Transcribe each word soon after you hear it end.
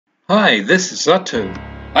Hi, this is Otto.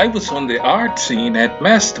 I was on the art scene at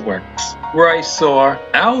Masterworks, where I saw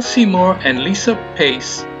Al Seymour and Lisa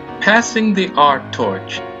Pace passing the art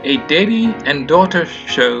torch, a daddy and daughter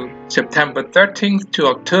show September 13th to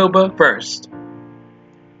October 1st.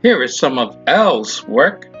 Here is some of Al's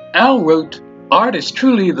work. Al wrote, "Art is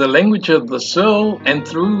truly the language of the soul, and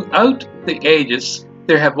throughout the ages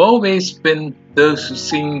there have always been those who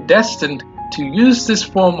seem destined to use this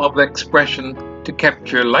form of expression to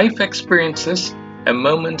capture life experiences and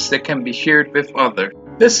moments that can be shared with others."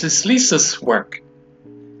 This is Lisa's work.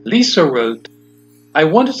 Lisa wrote, "I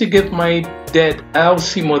wanted to give my dad Al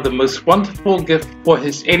Seymour the most wonderful gift for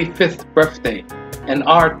his 85th birthday, an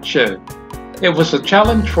art show. It was a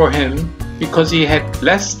challenge for him because he had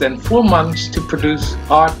less than 4 months to produce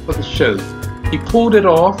art for the show. He pulled it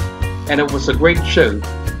off, and it was a great show.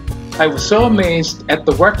 I was so amazed at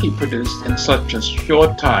the work he produced in such a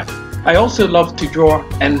short time. I also love to draw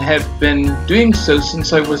and have been doing so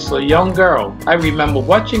since I was a young girl. I remember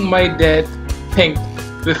watching my dad paint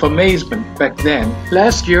with amazement back then.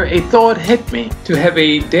 Last year, a thought hit me to have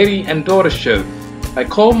a daddy and daughter show. I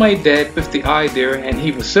called my dad with the idea, and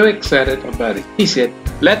he was so excited about it. He said,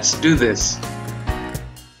 'Let's do this.'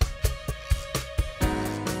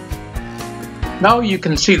 Now you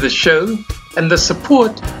can see the show and the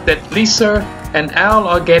support that Lisa and Al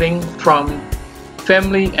are getting from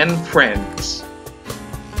family and friends.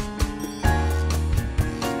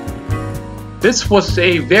 This was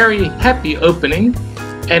a very happy opening,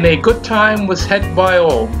 and a good time was had by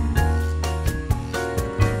all.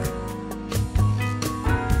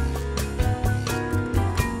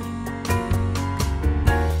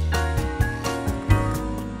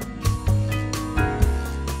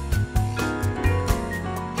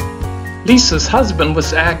 Lisa's husband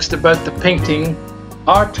was asked about the painting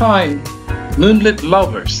Our Time, Moonlit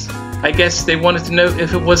Lovers. I guess they wanted to know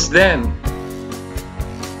if it was then.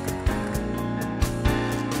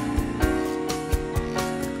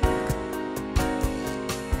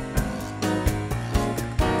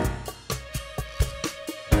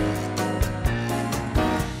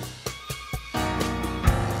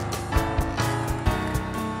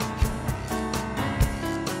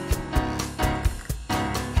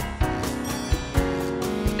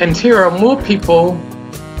 And here are more people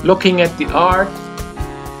looking at the art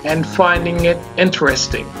and finding it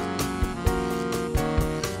interesting.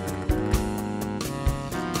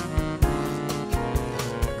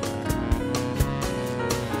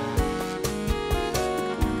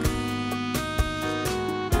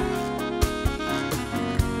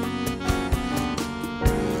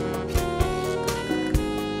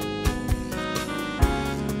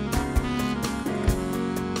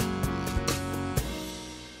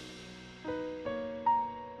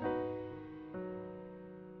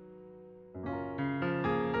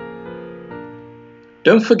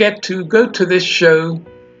 Don't forget to go to this show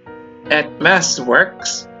at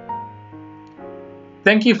Masterworks.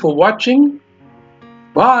 Thank you for watching.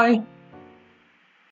 Bye.